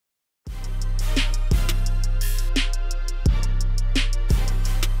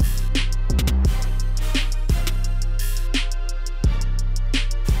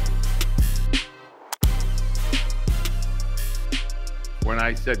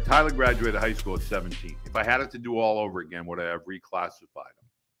I said Tyler graduated high school at 17. If I had it to do all over again, would I have reclassified him?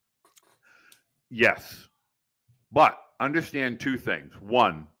 Yes. But understand two things.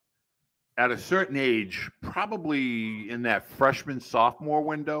 One, at a certain age, probably in that freshman, sophomore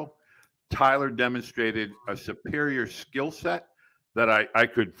window, Tyler demonstrated a superior skill set that I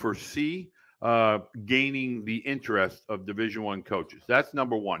could foresee gaining the interest of Division I coaches. That's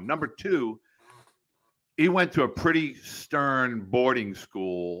number one. Number two, he went to a pretty stern boarding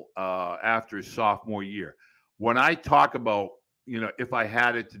school after his sophomore year. When I talk about, if I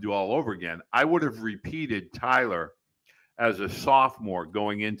had it to do all over again, I would have repeated Tyler as a sophomore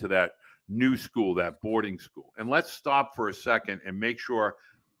going into that new school, that boarding school. And let's stop for a second and make sure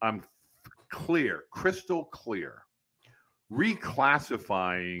I'm clear, crystal clear.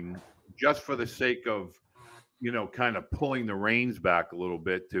 Reclassifying just for the sake of, kind of pulling the reins back a little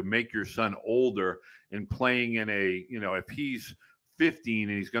bit to make your son older and playing in a, if he's 15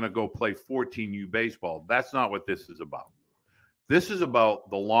 and he's going to go play 14U baseball, that's not what this is about. This is about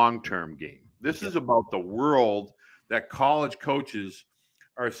the long-term game. This is about the world that college coaches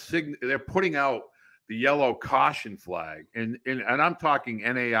they're putting out the yellow caution flag. And I'm talking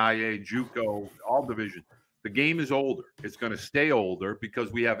NAIA, JUCO, all divisions. The game is older. It's going to stay older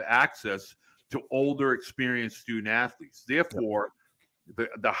because we have access to older, experienced student athletes. Therefore,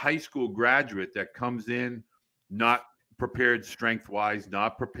 the high school graduate that comes in not prepared strength-wise,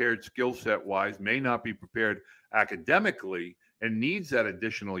 not prepared skill set-wise, may not be prepared academically, and needs that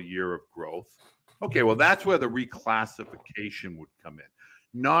additional year of growth. Okay, well, that's where the reclassification would come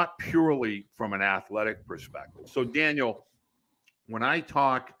in, not purely from an athletic perspective. So, Daniel, when I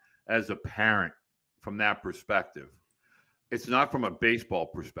talk as a parent from that perspective, it's not from a baseball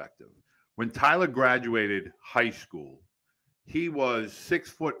perspective. When Tyler graduated high school, he was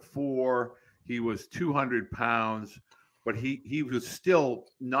 6'4", he was 200 pounds, but he was still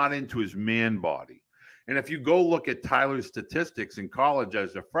not into his man body. And if you go look at Tyler's statistics in college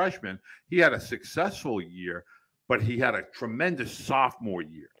as a freshman, he had a successful year, but he had a tremendous sophomore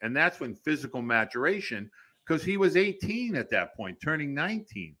year. And that's when physical maturation, because he was 18 at that point, turning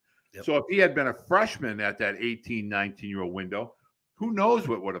 19. Yep. So if he had been a freshman at that 18, 19-year-old window, who knows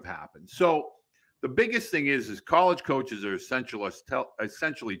what would have happened. So the biggest thing is college coaches are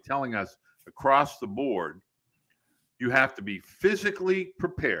essentially telling us across the board, you have to be physically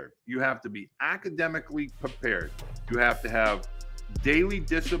prepared. You have to be academically prepared. You have to have daily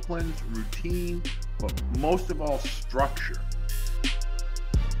disciplines, routine, but most of all, structure.